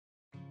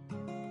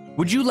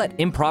Would you let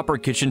improper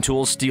kitchen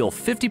tools steal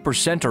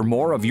 50% or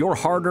more of your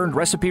hard-earned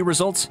recipe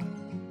results?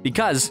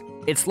 Because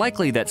it's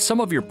likely that some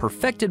of your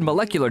perfected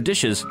molecular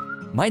dishes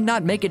might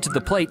not make it to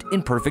the plate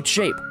in perfect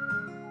shape.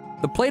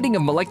 The plating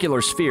of molecular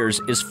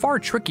spheres is far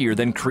trickier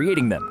than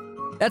creating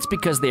them. That's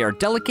because they are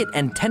delicate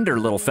and tender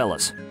little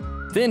fellas.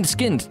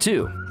 Thin-skinned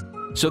too,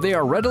 so they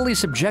are readily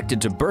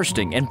subjected to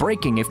bursting and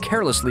breaking if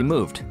carelessly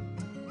moved.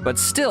 But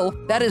still,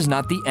 that is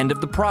not the end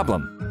of the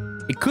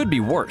problem. It could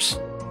be worse.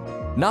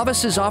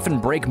 Novices often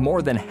break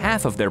more than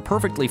half of their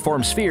perfectly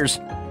formed spheres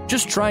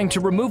just trying to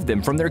remove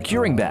them from their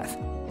curing bath.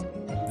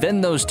 Then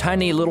those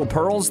tiny little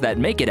pearls that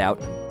make it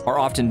out are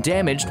often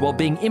damaged while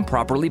being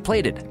improperly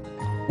plated,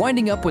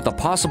 winding up with a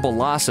possible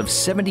loss of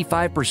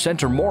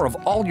 75% or more of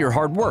all your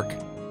hard work.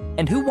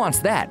 And who wants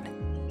that?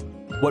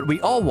 What we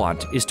all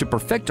want is to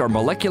perfect our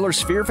molecular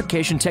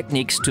spherification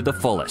techniques to the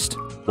fullest,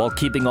 while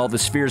keeping all the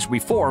spheres we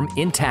form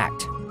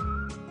intact.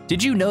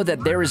 Did you know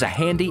that there is a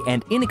handy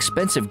and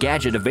inexpensive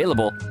gadget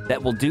available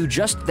that will do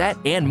just that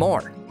and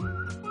more?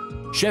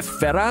 Chef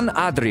Ferran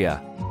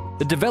Adria,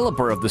 the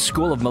developer of the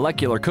School of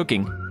Molecular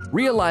Cooking,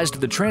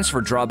 realized the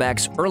transfer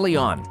drawbacks early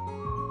on.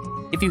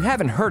 If you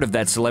haven't heard of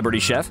that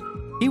celebrity chef,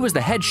 he was the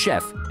head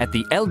chef at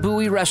the El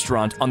Bulli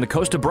restaurant on the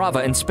Costa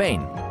Brava in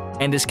Spain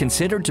and is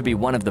considered to be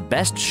one of the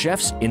best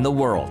chefs in the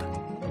world.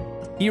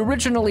 He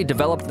originally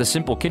developed the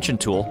simple kitchen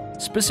tool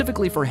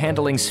specifically for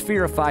handling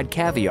spherified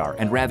caviar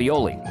and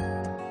ravioli.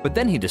 But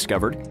then he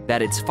discovered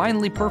that its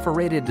finely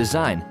perforated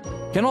design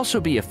can also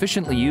be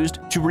efficiently used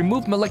to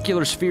remove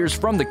molecular spheres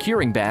from the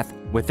curing bath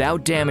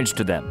without damage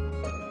to them.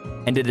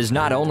 And it is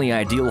not only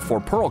ideal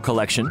for pearl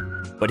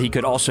collection, but he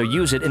could also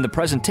use it in the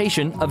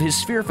presentation of his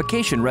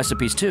spherification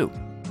recipes too.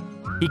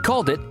 He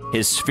called it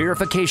his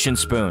spherification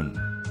spoon.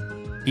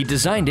 He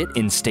designed it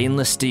in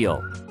stainless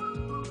steel.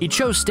 He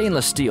chose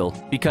stainless steel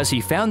because he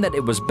found that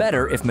it was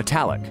better if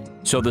metallic,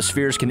 so the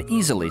spheres can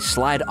easily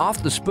slide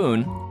off the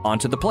spoon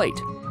onto the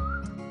plate.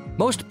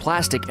 Most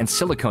plastic and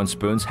silicone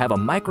spoons have a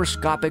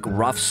microscopic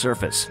rough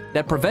surface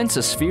that prevents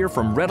a sphere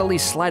from readily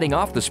sliding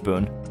off the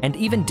spoon and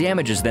even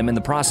damages them in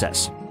the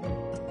process.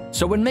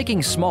 So when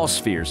making small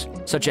spheres,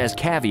 such as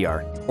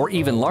caviar, or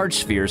even large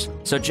spheres,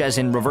 such as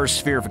in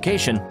reverse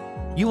spherification,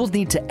 you will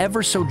need to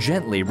ever so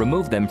gently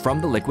remove them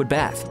from the liquid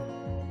bath.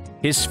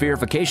 His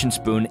spherification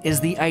spoon is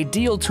the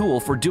ideal tool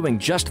for doing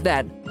just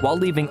that while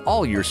leaving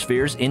all your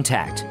spheres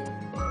intact.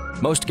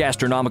 Most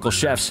gastronomical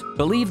chefs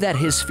believe that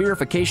his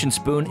spherification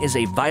spoon is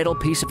a vital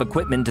piece of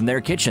equipment in their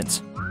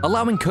kitchens,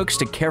 allowing cooks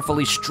to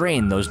carefully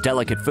strain those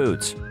delicate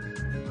foods.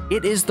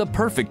 It is the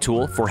perfect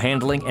tool for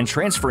handling and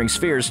transferring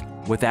spheres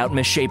without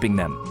misshaping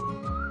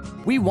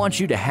them. We want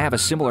you to have a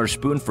similar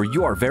spoon for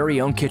your very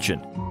own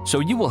kitchen, so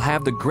you will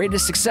have the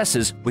greatest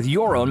successes with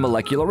your own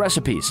molecular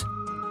recipes.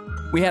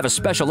 We have a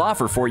special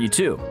offer for you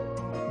too.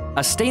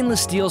 A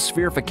stainless steel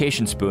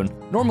spherification spoon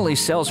normally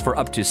sells for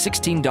up to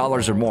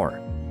 $16 or more.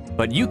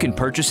 But you can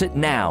purchase it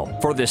now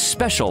for this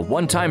special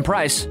one-time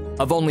price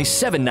of only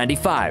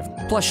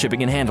 $7.95 plus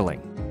shipping and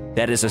handling.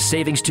 That is a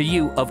savings to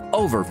you of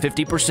over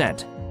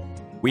 50%.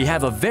 We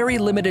have a very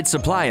limited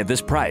supply at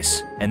this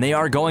price, and they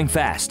are going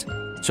fast,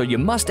 so you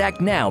must act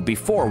now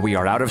before we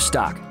are out of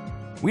stock.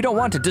 We don't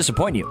want to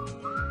disappoint you.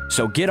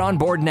 So get on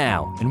board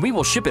now, and we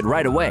will ship it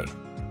right away.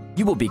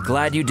 You will be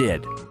glad you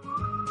did.